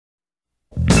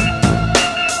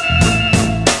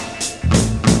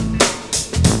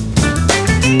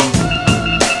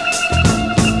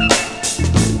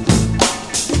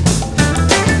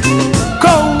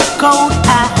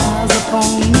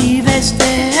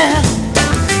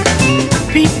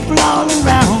all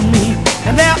around me,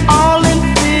 and they're all in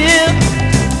fear.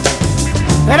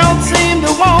 They don't seem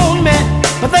to want me,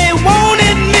 but they won't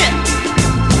admit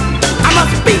I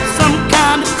must be some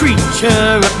kind of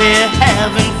creature if they're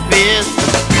having fears.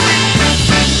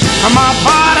 From my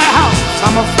party house,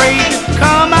 I'm afraid to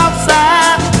come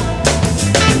outside.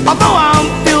 Although I'm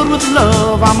filled with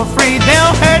love, I'm afraid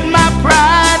they'll hurt my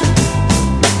pride.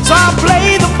 So I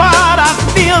play the part I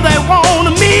feel they want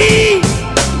of me,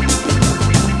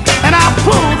 and I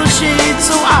pull the shade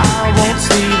so I won't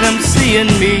see them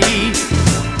seeing me.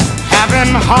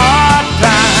 Having hard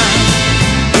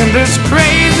times in this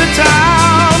crazy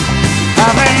town,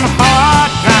 having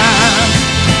hard times,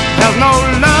 there's no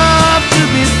love to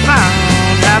be found.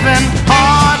 Having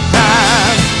hard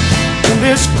times in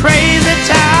this crazy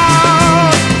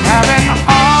town, having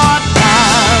hard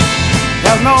times,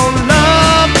 there's no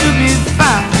love to be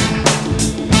found.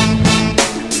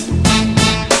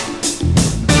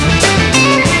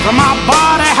 From my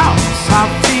party house, I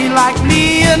feel like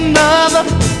me another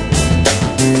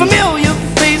familiar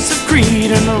face of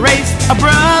creed and a race, a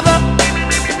brother.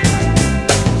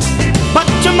 But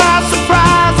to my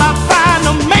surprise, I find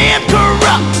a man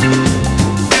corrupt.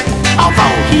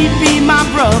 Although he be my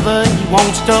brother, he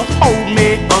wants to hold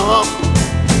me up.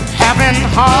 Having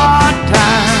hard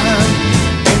times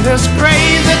in this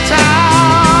crazy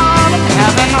town,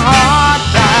 having hard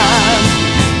times,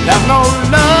 there's no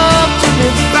love to be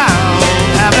found.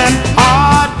 Having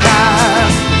hard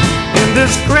times in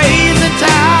this crazy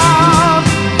town,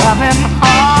 having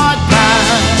hard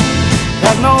times,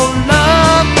 there's no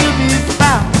love to be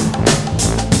found.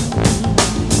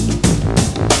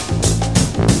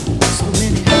 So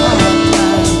many hard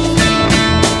times,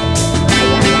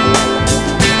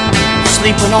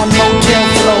 sleeping on motel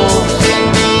floors,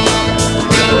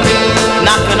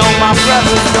 knocking on my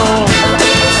brother's door,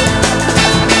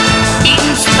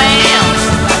 eating spam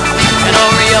and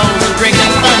Oreos and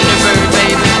drinking Thunderbird,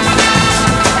 baby.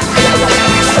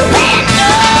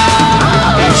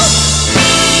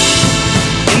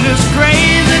 In this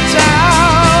crazy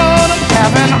town, I'm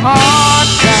having hard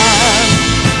times.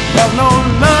 There's no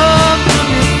love to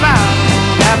be found.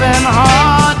 Having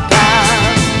hard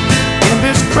times. In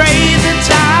this crazy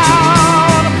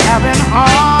town, I'm having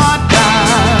hard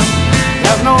times.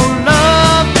 There's no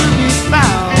love to be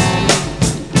found.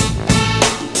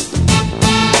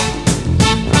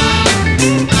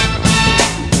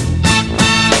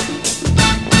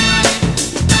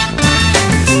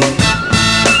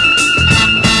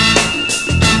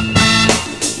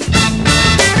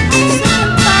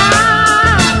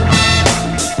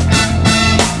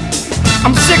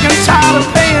 I'm sick and tired of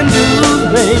paying dues,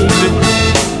 baby,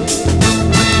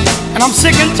 and I'm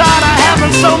sick and tired of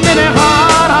having so many hearts.